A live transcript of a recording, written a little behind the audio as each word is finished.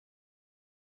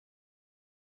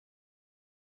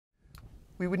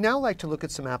We would now like to look at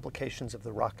some applications of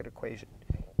the rocket equation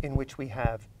in which we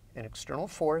have an external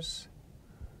force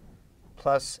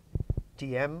plus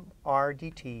dmr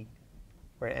dt,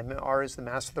 where mr is the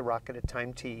mass of the rocket at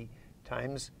time t,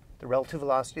 times the relative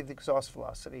velocity of the exhaust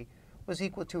velocity, was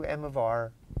equal to m of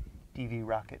r dv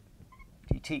rocket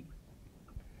dt.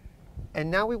 And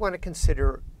now we want to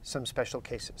consider some special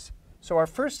cases. So our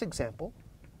first example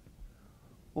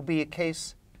will be a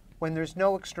case when there's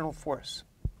no external force.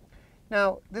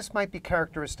 Now, this might be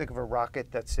characteristic of a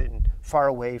rocket that's far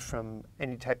away from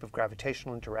any type of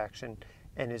gravitational interaction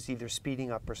and is either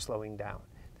speeding up or slowing down.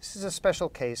 This is a special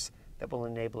case that will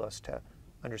enable us to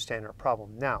understand our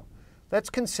problem. Now, let's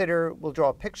consider, we'll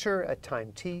draw a picture at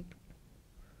time t,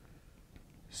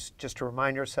 just to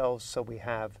remind ourselves. So we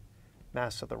have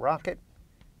mass of the rocket.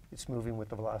 It's moving with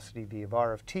the velocity v of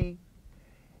r of t.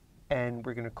 And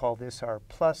we're going to call this our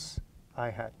plus I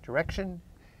hat direction.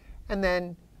 And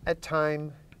then at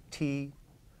time t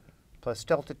plus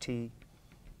delta t,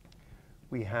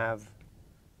 we have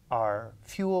our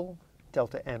fuel,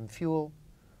 delta m fuel,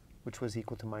 which was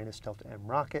equal to minus delta m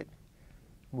rocket,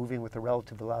 moving with a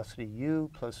relative velocity u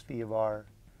plus v of r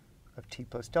of t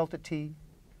plus delta t.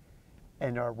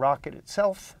 And our rocket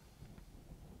itself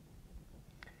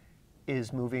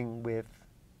is moving with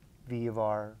v of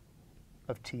r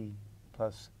of t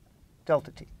plus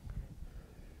delta t.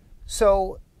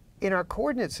 So in our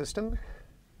coordinate system,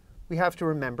 we have to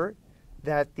remember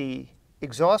that the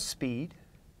exhaust speed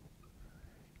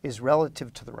is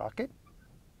relative to the rocket.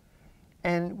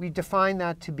 And we define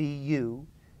that to be u.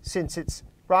 Since its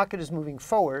rocket is moving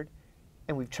forward,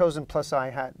 and we've chosen plus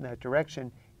I hat in that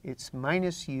direction, it's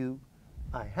minus u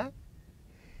I hat.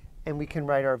 And we can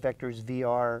write our vectors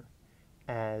vr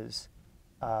as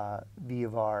v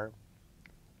of r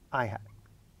I hat.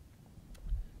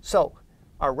 So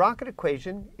our rocket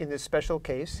equation in this special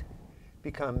case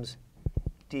becomes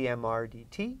dmr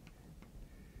dt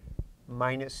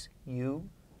minus u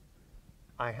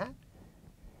I hat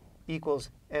equals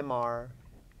mr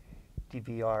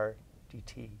dvr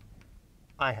dt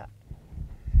I hat.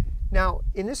 Now,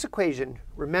 in this equation,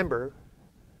 remember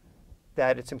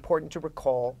that it's important to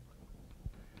recall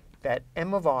that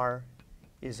m of r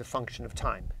is a function of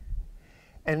time.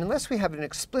 And unless we have an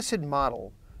explicit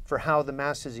model for how the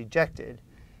mass is ejected,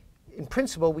 in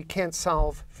principle, we can't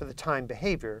solve for the time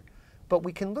behavior, but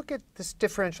we can look at this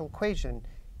differential equation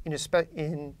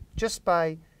just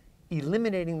by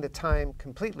eliminating the time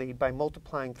completely by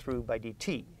multiplying through by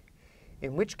dt,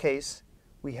 in which case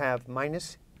we have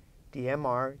minus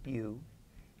dmr u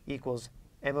equals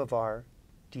m of r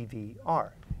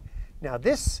dvr. Now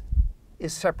this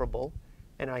is separable,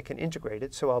 and I can integrate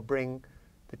it, so I'll bring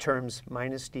the terms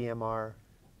minus dmr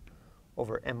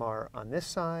over mr on this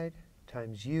side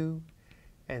times u,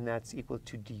 and that's equal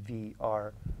to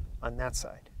dvr on that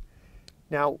side.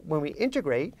 Now, when we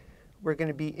integrate, we're going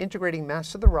to be integrating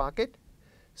mass of the rocket,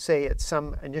 say at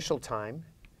some initial time,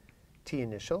 t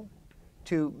initial,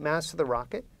 to mass of the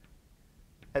rocket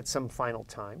at some final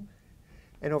time.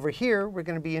 And over here, we're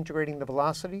going to be integrating the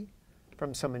velocity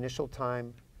from some initial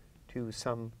time to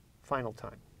some final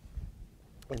time.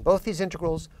 And both these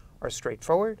integrals are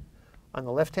straightforward. On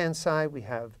the left-hand side, we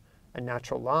have a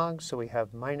natural log, so we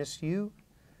have minus u,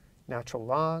 natural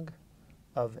log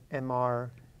of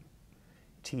mr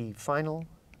t final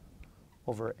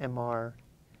over mr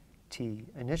t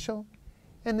initial.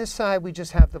 And this side, we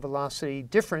just have the velocity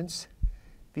difference,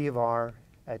 v of r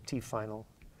at t final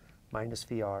minus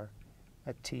vr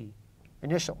at t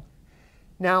initial.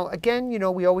 Now, again,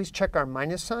 we always check our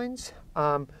minus signs,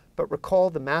 but recall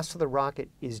the mass of the rocket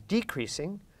is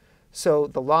decreasing. So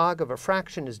the log of a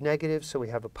fraction is negative, so we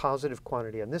have a positive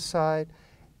quantity on this side,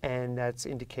 and that's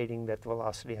indicating that the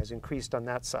velocity has increased on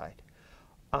that side.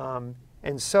 And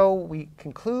so we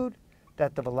conclude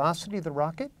that the velocity of the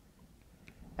rocket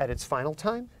at its final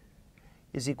time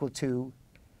is equal to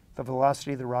the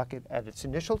velocity of the rocket at its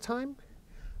initial time.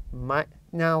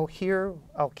 Now here,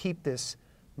 I'll keep this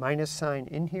minus sign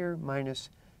in here, minus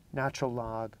natural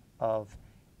log of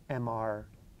mr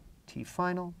t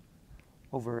final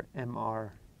over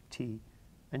mr t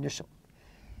initial.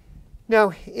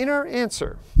 Now, in our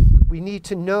answer, we need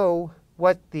to know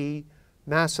what the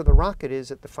mass of the rocket is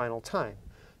at the final time.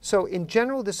 So in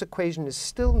general, this equation is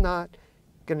still not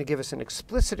going to give us an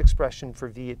explicit expression for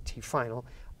v at t final,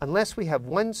 unless we have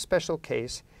one special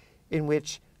case in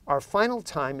which our final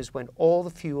time is when all the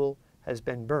fuel has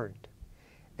been burned.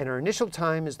 And our initial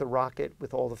time is the rocket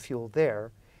with all the fuel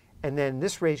there. And then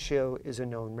this ratio is a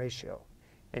known ratio.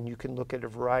 And you can look at a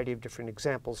variety of different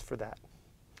examples for that.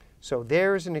 So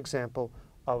there is an example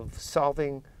of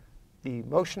solving the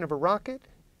motion of a rocket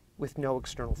with no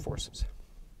external forces.